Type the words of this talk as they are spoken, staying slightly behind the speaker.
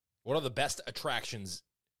What are the best attractions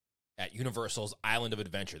at Universal's Island of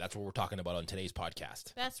Adventure? That's what we're talking about on today's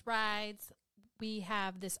podcast. Best rides. We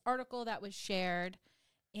have this article that was shared,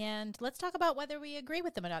 and let's talk about whether we agree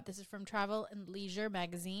with them or not. This is from Travel and Leisure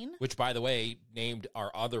magazine. Which, by the way, named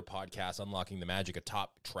our other podcast, Unlocking the Magic, a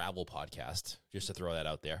top travel podcast, just to throw that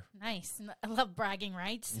out there. Nice. I love bragging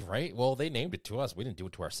rights. Right? Well, they named it to us. We didn't do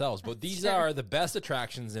it to ourselves. But these Sure. are the best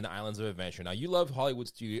attractions in Islands of Adventure. Now, you love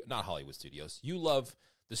not Hollywood Studios. You love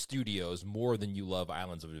the studios more than you love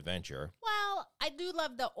Islands of Adventure. Well, I do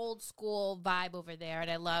love the old school vibe over there, and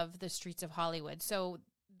I love the streets of Hollywood. So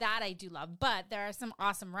that I do love. But there are some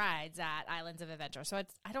awesome rides at Islands of Adventure. So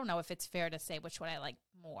I don't know if it's fair to say which one I like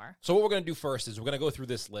more. So what we're going to do first is we're going to go through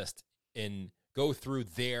this list and go through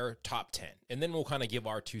their top 10. And then we'll kind of give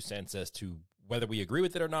our 2 cents as to whether we agree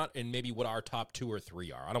with it or not, and maybe what our top 2 or 3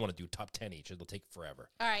 are. I don't want to do top 10 each. It'll take forever.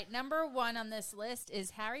 All right, number 1 on this list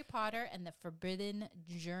is Harry Potter and the Forbidden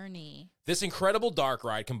Journey. This incredible dark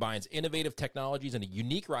ride combines innovative technologies and a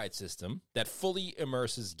unique ride system that fully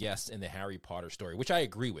immerses guests in the Harry Potter story, which I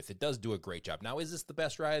agree with. It does do a great job. Now, is this the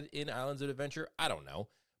best ride in Islands of Adventure? I don't know,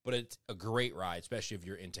 but it's a great ride, especially if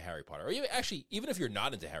you're into Harry Potter. Or even if you're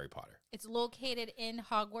not into Harry Potter. It's located in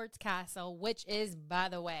Hogwarts Castle, which is, by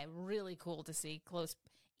the way, really cool to see close.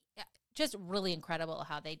 Just really incredible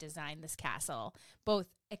how they designed this castle, both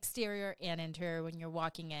exterior and interior. When you're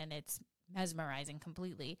walking in, it's mesmerizing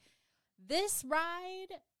completely. This ride,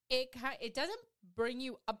 it doesn't bring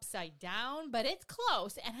you upside down, but it's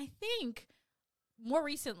close. And I think more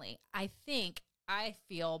recently, I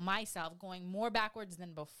feel myself going more backwards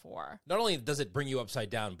than before. Not only does it bring you upside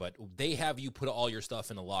down, but they have you put all your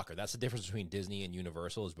stuff in a locker. That's the difference between Disney and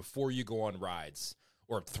Universal is before you go on rides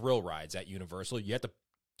or thrill rides at Universal, you have to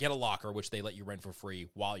get a locker, which they let you rent for free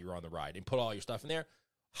while you're on the ride, and put all your stuff in there.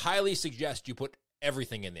 Highly suggest you put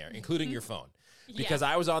everything in there, including your phone. Because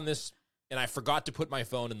I was on this, and I forgot to put my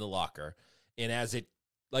phone in the locker. And as it,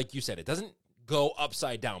 like you said, it doesn't go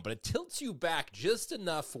upside down, but it tilts you back just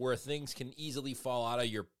enough where things can easily fall out of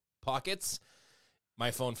your pockets. My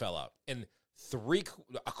phone fell out. And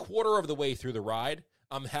a quarter of the way through the ride,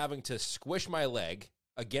 I'm having to squish my leg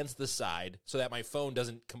against the side so that my phone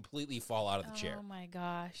doesn't completely fall out of the chair. Oh my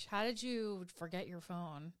gosh. How did you forget your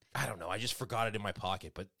phone? I don't know. I just forgot it in my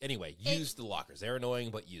pocket. But anyway, use the lockers. They're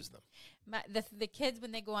annoying, but use them. The kids,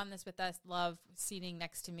 when they go on this with us, love seating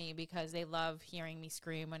next to me because they love hearing me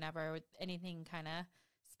scream whenever anything kind of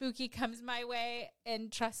spooky comes my way.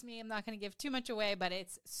 And trust me, I'm not going to give too much away, but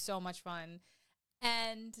it's so much fun.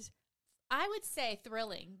 And I would say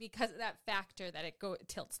thrilling because of that factor that it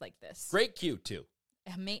tilts like this. Great cue, too.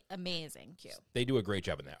 Amazing cue. They do a great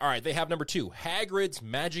job in that. All right, they have number 2, Hagrid's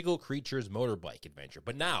Magical Creatures Motorbike Adventure.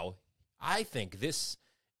 But now, I think this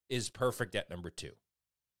is perfect at number 2.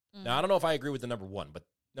 Now, I don't know if I agree with the number 1, but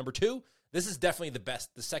number 2, this is definitely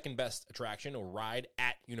the second best attraction or ride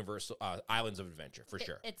at Universal Islands of Adventure, for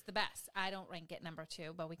sure. It's the best. I don't rank it number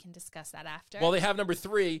 2, but we can discuss that after. Well, they have number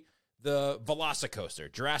 3, the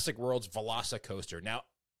Velocicoaster, Jurassic World's Velocicoaster. Now,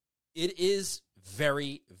 it is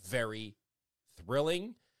very, very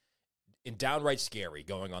thrilling and downright scary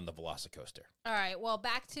going on the Velocicoaster. All right, well,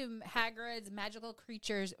 back to Hagrid's Magical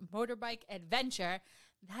Creatures Motorbike Adventure.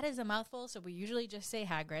 That is a mouthful, so we usually just say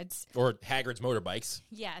Hagrid's. Or Hagrid's Motorbikes.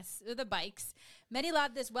 Yes, the bikes. Many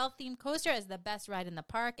laud this well-themed coaster as the best ride in the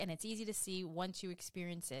park, and it's easy to see once you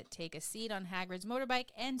experience it. Take a seat on Hagrid's motorbike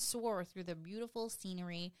and soar through the beautiful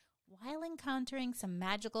scenery while encountering some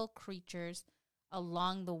magical creatures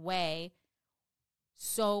along the way.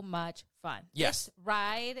 So much fun. Yes. This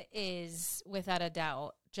ride is, without a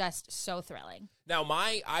doubt, just so thrilling. Now,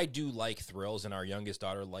 I do like thrills, and our youngest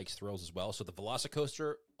daughter likes thrills as well. So the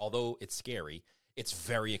Velocicoaster, although it's scary, it's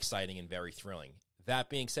very exciting and very thrilling. That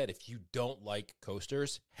being said, if you don't like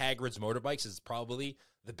coasters, Hagrid's Motorbikes is probably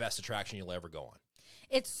the best attraction you'll ever go on.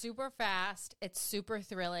 It's super fast. It's super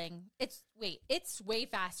thrilling. It's way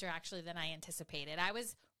faster actually than I anticipated. I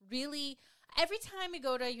was really, every time we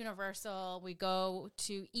go to Universal, we go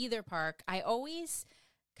to either park, I always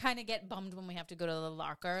kind of get bummed when we have to go to the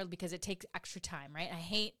locker because it takes extra time, right? I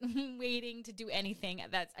hate waiting to do anything.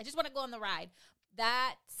 I just want to go on the ride.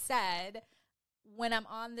 That said, when I'm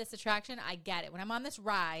on this attraction, I get it. When I'm on this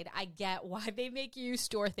ride, I get why they make you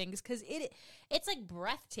store things because it's like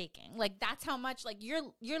breathtaking. Like that's how much like you're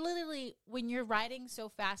literally when you're riding so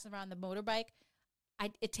fast around the motorbike,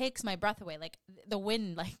 it takes my breath away. Like the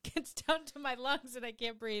wind like gets down to my lungs and I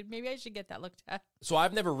can't breathe. Maybe I should get that looked at. So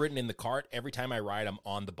I've never ridden in the cart. Every time I ride, I'm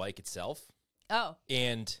on the bike itself. Oh.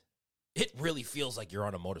 And it really feels like you're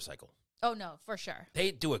on a motorcycle. Oh, no, for sure.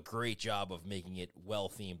 They do a great job of making it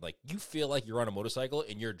well-themed. Like, you feel like you're on a motorcycle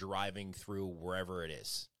and you're driving through wherever it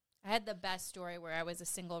is. I had the best story where I was a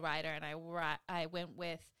single rider, and I went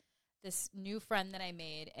with this new friend that I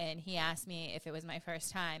made, and he asked me if it was my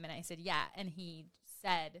first time, and I said, yeah, and he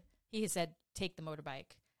said, take the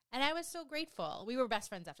motorbike. And I was so grateful. We were best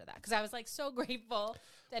friends after that because I was like so grateful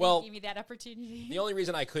that he gave me that opportunity. The only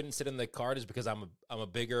reason I couldn't sit in the cart is because I'm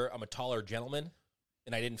a taller gentleman,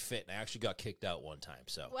 and I didn't fit, and I actually got kicked out one time.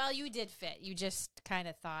 So well, you did fit. You just kind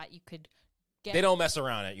of thought you could get. They don't mess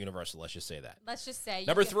around at Universal. Let's just say that. Let's just say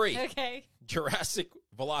number 3. Okay. Jurassic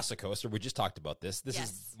Velocicoaster. We just talked about this. This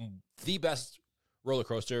is the best roller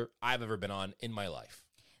coaster I've ever been on in my life.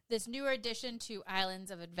 This newer addition to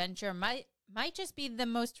Islands of Adventure might just be the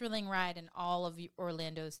most thrilling ride in all of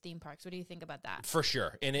Orlando's theme parks. What do you think about that? For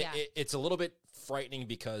sure. And it's a little bit frightening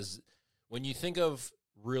because when you think of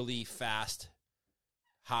really fast,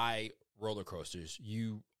 high roller coasters,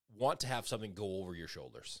 you want to have something go over your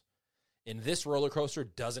shoulders. And this roller coaster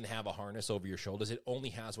doesn't have a harness over your shoulders. It only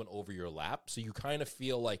has one over your lap. So you kind of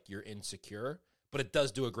feel like you're insecure, but it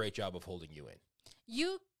does do a great job of holding you in.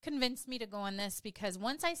 You convinced me to go on this because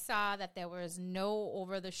once I saw that there was no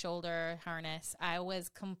over-the-shoulder harness, I was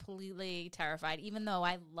completely terrified, even though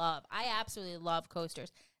I absolutely love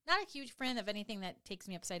coasters. Not a huge fan of anything that takes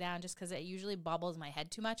me upside down just because it usually bobbles my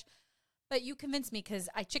head too much. But you convinced me because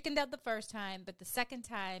I chickened out the first time, but the second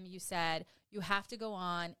time you said you have to go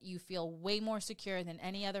on. You feel way more secure than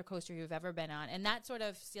any other coaster you've ever been on. And that sort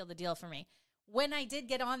of sealed the deal for me. When I did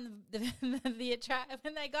get on when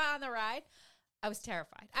I got on the ride, I was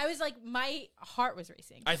terrified. I was like, my heart was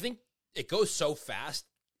racing. I think it goes so fast.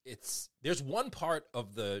 There's one part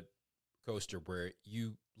of the coaster where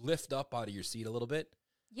you lift up out of your seat a little bit.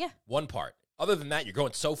 Yeah. One part. Other than that, you're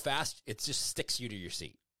going so fast, it just sticks you to your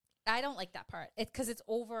seat. I don't like that part. Because it's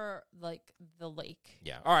over like the lake.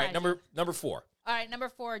 Yeah. All right. Number 4. All right. Number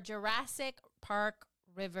 4, Jurassic Park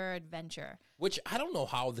River Adventure. Which I don't know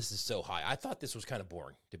how this is so high. I thought this was kind of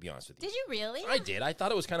boring, to be honest with you. Did you really? I did. I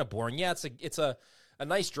thought it was kind of boring. Yeah, it's a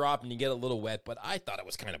nice drop and you get a little wet, but I thought it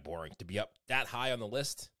was kind of boring to be up that high on the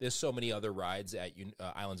list. There's so many other rides at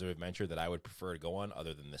Islands of Adventure that I would prefer to go on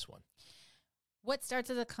other than this one. What starts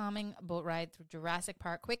as a calming boat ride through Jurassic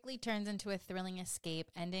Park quickly turns into a thrilling escape,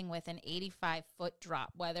 ending with an 85-foot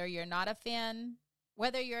drop. Whether you're not a fan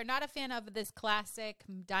of this classic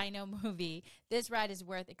dino movie, this ride is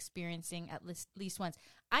worth experiencing at least once.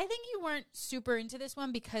 I think you weren't super into this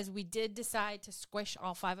one because we did decide to squish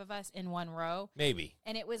all 5 of us in one row. Maybe.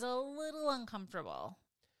 And it was a little uncomfortable.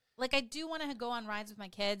 Like, I do want to go on rides with my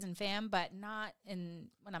kids and fam, but not when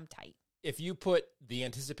I'm tight. If you put the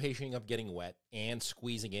anticipation of getting wet and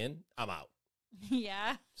squeezing in, I'm out.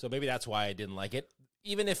 Yeah. So maybe that's why I didn't like it.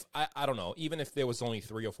 Even if, I don't know, even if there was only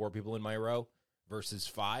 3 or 4 people in my row versus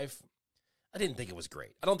 5, I didn't think it was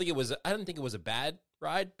great. I didn't think it was a bad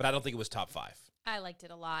ride, but I don't think it was top 5. I liked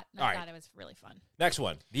it a lot. I thought it was really fun. Next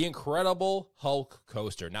one, the Incredible Hulk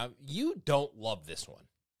Coaster. Now, you don't love this one.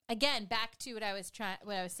 Again, back to what I was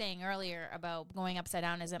saying earlier about going upside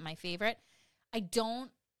down isn't my favorite.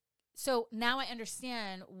 So now I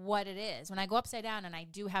understand what it is. When I go upside down and I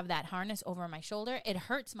do have that harness over my shoulder, it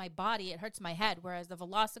hurts my body, it hurts my head, whereas the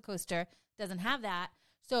Velocicoaster doesn't have that.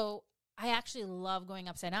 So I actually love going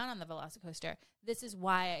upside down on the Velocicoaster. This is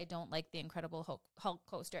why I don't like the Incredible Hulk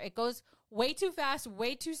Coaster. It goes way too fast,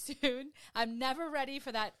 way too soon. I'm never ready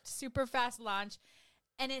for that super fast launch,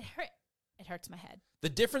 and it hurts my head. The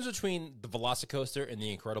difference between the Velocicoaster and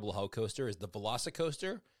the Incredible Hulk Coaster is the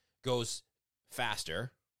Velocicoaster goes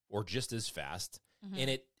faster, or just as fast, and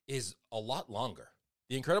it is a lot longer.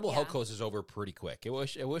 The Incredible Hulk Coaster is over pretty quick. I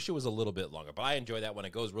wish it was a little bit longer, but I enjoy that one.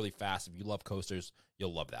 It goes really fast. If you love coasters,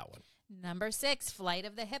 you'll love that one. Number 6, Flight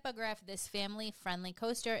of the Hippogriff. This family-friendly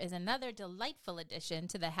coaster is another delightful addition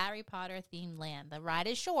to the Harry Potter-themed land. The ride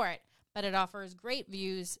is short, but it offers great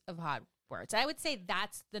views of Hogwarts. I would say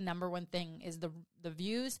that's the number one thing is the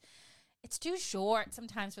views. It's too short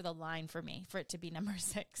sometimes for the line for me, for it to be number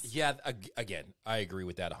 6. Yeah, again, I agree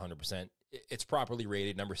with that 100%. It's properly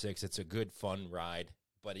rated, number 6. It's a good, fun ride.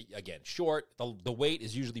 But again, short. The wait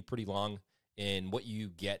is usually pretty long. And what you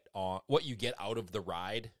get out of the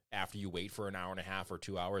ride after you wait for an hour and a half or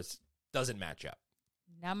 2 hours doesn't match up.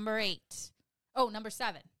 Number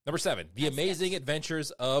 7. Number 7, The Amazing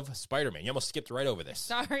Adventures of Spider-Man. You almost skipped right over this.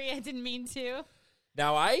 Sorry, I didn't mean to.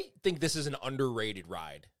 Now, I think this is an underrated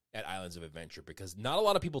ride at Islands of Adventure because not a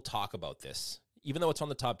lot of people talk about this. Even though it's on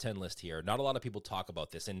the top 10 list here, not a lot of people talk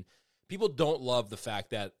about this. And people don't love the fact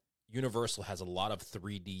that Universal has a lot of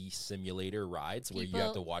 3D simulator rides where you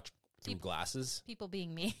have to watch through glasses. People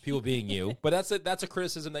being me. People being you. But that's a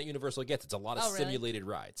criticism that Universal gets. It's a lot of simulated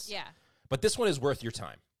rides. Yeah. But this one is worth your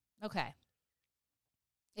time. Okay.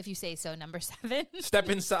 If you say so, number 7. Step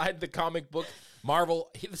inside the comic book Marvel.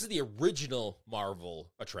 This is the original Marvel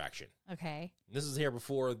attraction. Okay. This is here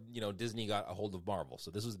before, Disney got a hold of Marvel. So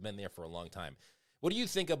this has been there for a long time. What do you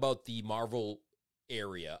think about the Marvel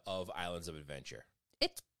area of Islands of Adventure?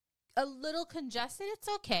 It's a little congested. It's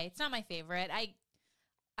okay. It's not my favorite. I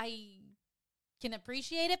can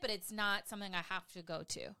appreciate it, but it's not something I have to go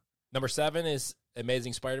to. Number 7 is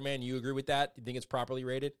Amazing Spider-Man. You agree with that? You think it's properly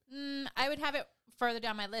rated? I would have it further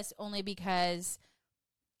down my list only because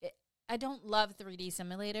I don't love 3D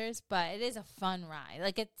simulators, but it is a fun ride.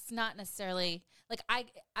 Like, it's not necessarily like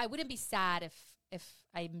I wouldn't be sad if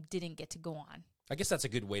I didn't get to go on. I guess that's a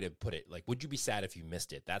good way to put it. Like, would you be sad if you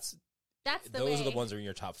missed it? Those Those are the ones that are in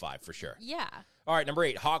your top 5 for sure. Yeah. All right, number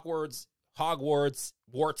 8, Hogwarts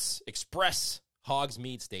Express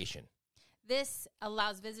Hogsmeade Station. This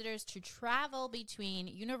allows visitors to travel between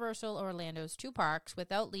Universal Orlando's 2 parks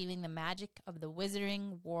without leaving the magic of the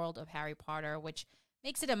wizarding world of Harry Potter, which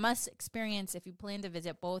makes it a must experience if you plan to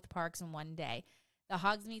visit both parks in one day. The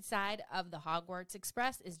Hogsmeade side of the Hogwarts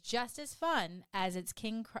Express is just as fun as its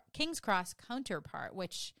King's Cross counterpart,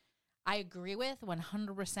 which I agree with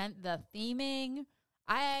 100%. The theming,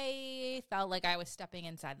 I felt like I was stepping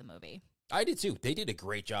inside the movie. I did too. They did a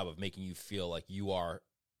great job of making you feel like you are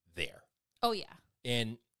there. Oh, yeah.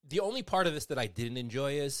 And the only part of this that I didn't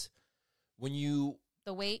enjoy is when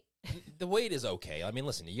The wait. the wait is okay. I mean,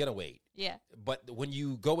 listen, you got to wait. Yeah. But when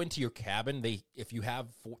you go into your cabin, if you have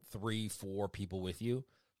 3, 4 people with you,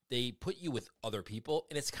 they put you with other people,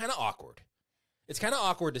 and it's kind of awkward. It's kind of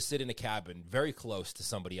awkward to sit in a cabin very close to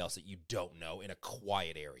somebody else that you don't know in a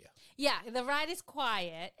quiet area. Yeah, the ride is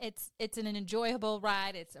quiet. It's an enjoyable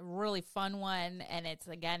ride. It's a really fun one, and it's,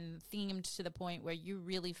 again, themed to the point where you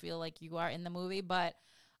really feel like you are in the movie. But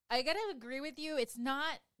I got to agree with you. It's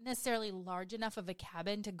not necessarily large enough of a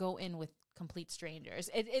cabin to go in with complete strangers.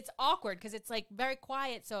 It's awkward because it's, like, very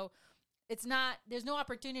quiet, so it's not – there's no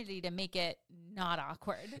opportunity to make it not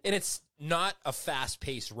awkward. And it's not a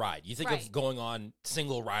fast-paced ride. You think of going on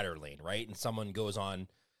single rider lane, right, and someone goes on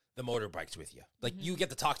 – the motorbikes with you. Like, you get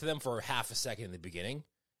to talk to them for half a second in the beginning,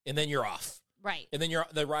 and then you're off. Right. And then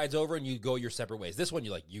the ride's over, and you go your separate ways. This one,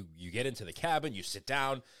 you get into the cabin, you sit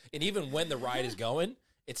down, and even when the ride is going,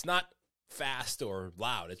 it's not fast or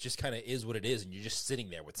loud. It just kind of is what it is, and you're just sitting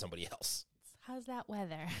there with somebody else. How's that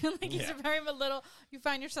weather? Like, it's very little. You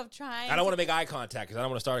find yourself trying. I don't want to make eye contact because I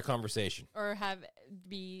don't want to start a conversation. Or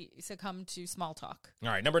succumb to small talk. All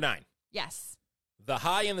right, number 9. Yes. The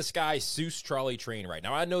High in the Sky Seuss Trolley Train Ride.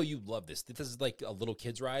 Now, I know you love this. This is like a little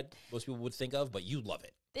kid's ride, most people would think of, but you love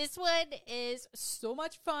it. This one is so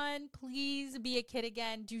much fun. Please be a kid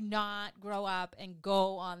again. Do not grow up and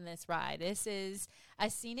go on this ride. This is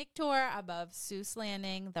a scenic tour above Seuss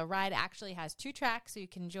Landing. The ride actually has 2 tracks, so you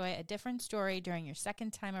can enjoy a different story during your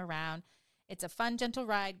second time around. It's a fun, gentle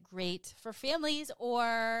ride, great for families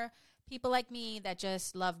or people like me that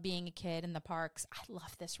just love being a kid in the parks. I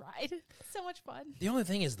love this ride. It's so much fun. The only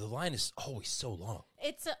thing is the line is always so long.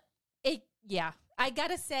 Yeah. I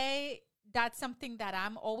gotta say, that's something that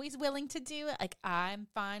I'm always willing to do. Like, I'm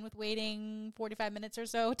fine with waiting 45 minutes or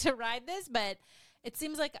so to ride this, but it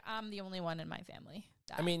seems like I'm the only one in my family.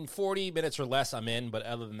 I mean, 40 minutes or less, I'm in, but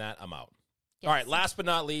other than that, I'm out. Yes. All right, last but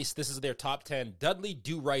not least, this is their top 10. Dudley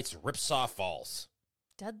Do-Right's Ripsaw Falls.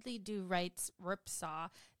 Dudley Do-Right's Ripsaw.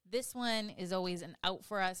 This one is always an out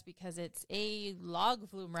for us because it's a log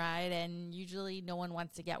flume ride, and usually no one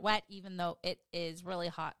wants to get wet, even though it is really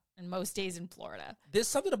hot in most days in Florida. There's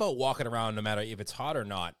something about walking around, no matter if it's hot or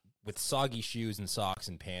not, with soggy shoes and socks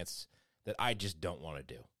and pants that I just don't want to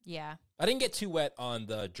do. Yeah. I didn't get too wet on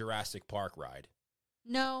the Jurassic Park ride.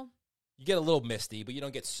 No. You get a little misty, but you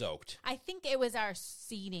don't get soaked. I think it was our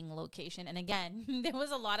seating location. And again, there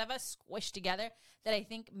was a lot of us squished together that I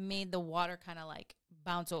think made the water kind of like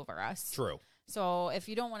bounce over us. True. So if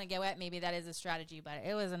you don't want to get wet, maybe that is a strategy, but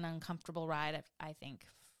it was an uncomfortable ride, I think,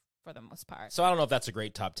 for the most part. So I don't know if that's a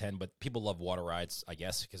great top 10, but people love water rides, I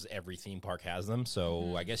guess, because every theme park has them.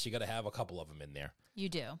 So I guess you got to have a couple of them in there. You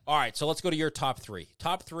do. All right, so let's go to your top 3.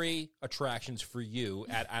 Top 3 attractions for you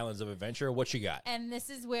at Islands of Adventure. What you got? And this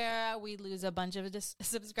is where we lose a bunch of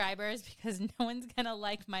subscribers because no one's going to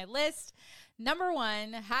like my list. Number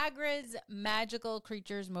 1, Hagrid's Magical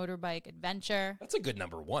Creatures Motorbike Adventure. That's a good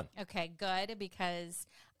number 1. Okay, good, because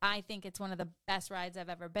I think it's one of the best rides I've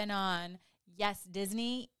ever been on. Yes,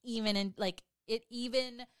 Disney, even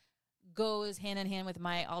goes hand in hand with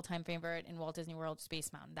my all-time favorite in Walt Disney World,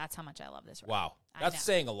 Space Mountain. That's how much I love this ride. Wow. I know. That's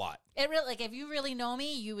saying a lot. It really, like, if you really know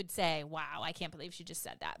me, you would say, wow, I can't believe she just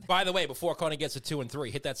said that. By the way, before Connie gets to 2 and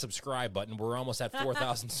 3, hit that subscribe button. We're almost at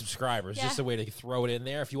 4,000 subscribers. Yeah. Just a way to throw it in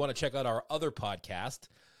there. If you want to check out our other podcast,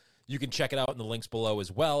 you can check it out in the links below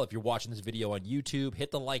as well. If you're watching this video on YouTube,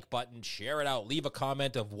 hit the like button, share it out, leave a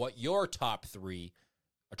comment of what your top 3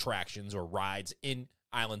 attractions or rides in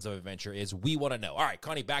Islands of Adventure is. We want to know. All right,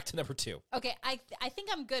 Connie, back to number 2. Okay, I think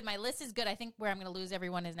I'm good. My list is good. I think where I'm going to lose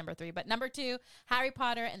everyone is number 3. But number 2, Harry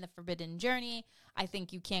Potter and the Forbidden Journey. I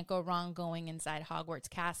think you can't go wrong going inside Hogwarts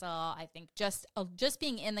Castle. I think just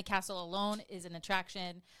being in the castle alone is an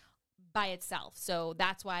attraction by itself. So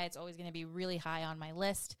that's why it's always going to be really high on my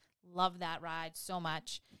list. Love that ride so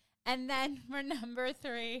much. And then for number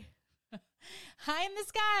 3, High in the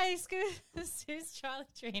Sky, Scoot's Trolley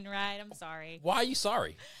Train ride. I'm sorry. Why are you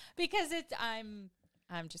sorry? Because I'm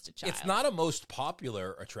just a child. It's not a most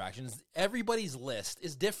popular attraction. Everybody's list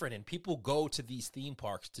is different, and people go to these theme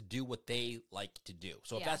parks to do what they like to do.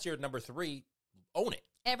 So if that's your number 3, own it.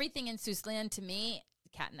 Everything in Seussland, to me,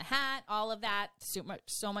 Cat in the Hat, all of that,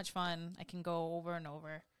 so much fun. I can go over and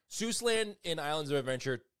over. Seussland in Islands of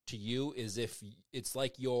Adventure to you is if it's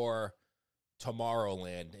like your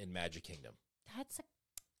Tomorrowland in Magic Kingdom. That's a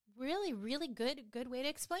really, really good way to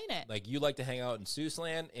explain it. Like, you like to hang out in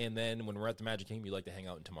Seussland, and then when we're at the Magic Kingdom, you like to hang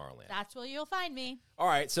out in Tomorrowland. That's where you'll find me. All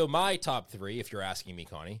right, so my top 3, if you're asking me,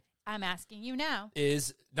 Connie, I'm asking you now.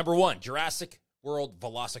 is number 1, Jurassic World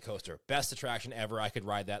Velocicoaster. Best attraction ever. I could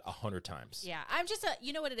ride that 100 times. Yeah, I'm just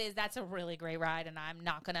you know what it is? That's a really great ride, and I'm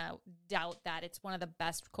not going to doubt that. It's one of the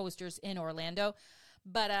best coasters in Orlando.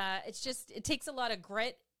 But it takes a lot of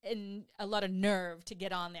grit and a lot of nerve to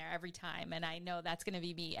get on there every time. And I know that's going to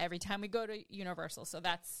be me every time we go to Universal. So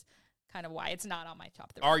that's kind of why it's not on my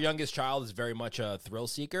top 3. Our youngest child is very much a thrill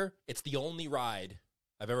seeker. It's the only ride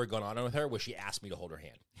I've ever gone on with her where she asked me to hold her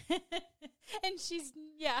hand. And she's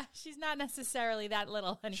not necessarily that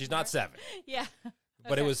little anymore. She's not 7. Yeah.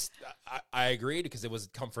 But it was, I agreed because it was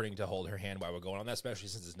comforting to hold her hand while we're going on that, especially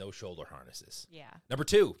since there's no shoulder harnesses. Yeah. Number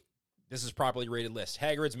 2, this is properly rated list.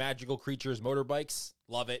 Hagrid's Magical Creatures Motorbikes.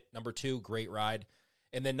 Love it. Number 2, great ride.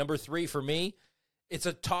 And then number 3 for me, it's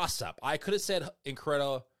a toss-up. I could have said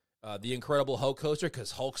the Incredible Hulk Coaster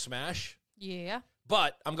because Hulk Smash. Yeah.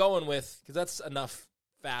 But I'm going with, because that's enough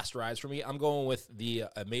fast rides for me, I'm going with the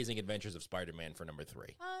Amazing Adventures of Spider-Man for number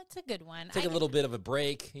 3. It's a good one. Take a little bit of a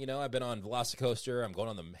break. You know, I've been on Velocicoaster. I'm going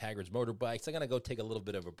on the Hagrid's Motorbikes. I'm going to go take a little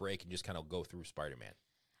bit of a break and just kind of go through Spider-Man.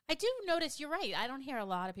 I do notice, you're right. I don't hear a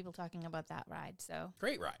lot of people talking about that ride. So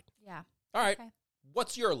Great ride. yeah. All right. Okay.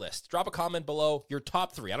 What's your list? Drop a comment below. Your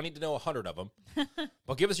top 3. I don't need to know 100 of them.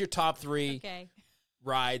 But give us your top 3 Okay.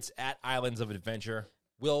 rides at Islands of Adventure.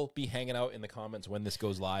 We'll be hanging out in the comments when this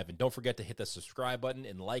goes live. And don't forget to hit the subscribe button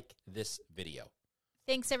and like this video.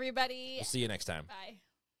 Thanks, everybody. We'll see you next time. Bye.